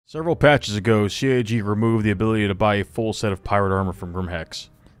Several patches ago, CIG removed the ability to buy a full set of pirate armor from Grimhex.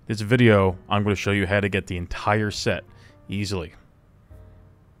 This video, I'm going to show you how to get the entire set easily.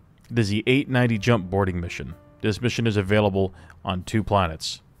 It is the 890 jump boarding mission. This mission is available on 2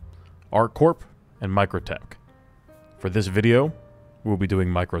 planets, ArcCorp and Microtech. For this video, we'll be doing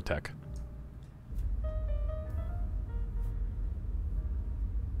Microtech.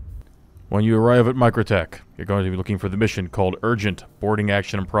 When you arrive at Microtech, you're going to be looking for the mission called Urgent Boarding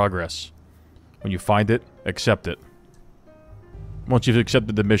Action in Progress. When you find it, accept it. Once you've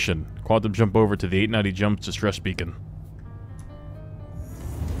accepted the mission, quantum jump over to the 890 Jump's distress beacon.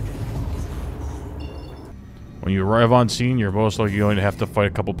 When you arrive on scene, you're most likely going to have to fight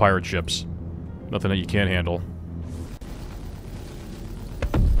a couple pirate ships. Nothing that you can't handle.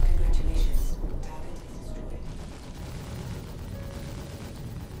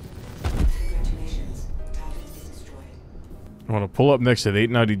 I want to pull up next to the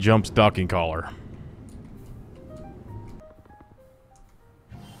 890 Jump's docking collar.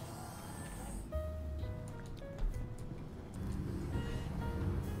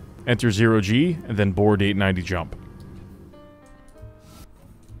 Enter 0G and then board 890 Jump.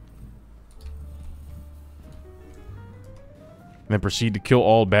 And then proceed to kill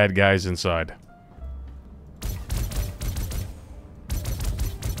all bad guys inside.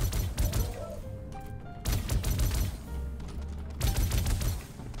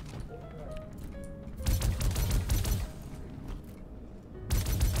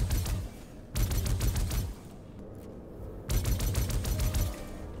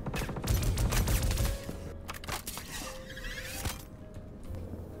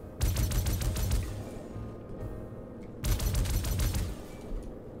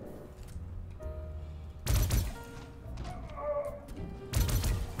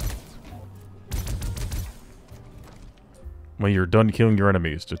 When you're done killing your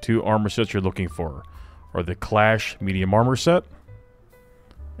enemies, the 2 armor sets you're looking for are the Clash medium armor set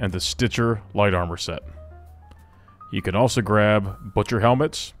and the Stitcher light armor set. You can also grab butcher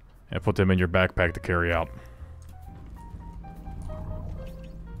helmets and put them in your backpack to carry out.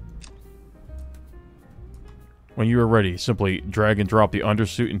 When you are ready, simply drag and drop the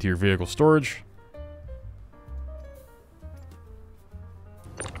undersuit into your vehicle storage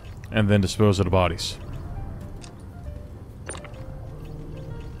and then dispose of the bodies.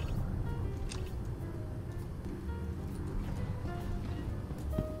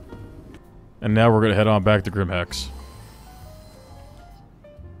 And now we're going to head on back to Grimhex.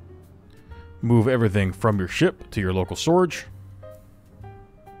 Move everything from your ship to your local storage.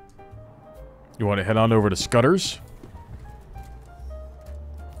 You want to head on over to Scudder's.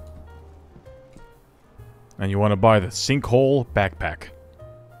 And you want to buy the Sinkhole Backpack.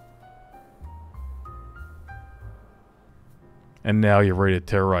 And now you're ready to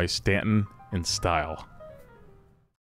terrorize Stanton in style.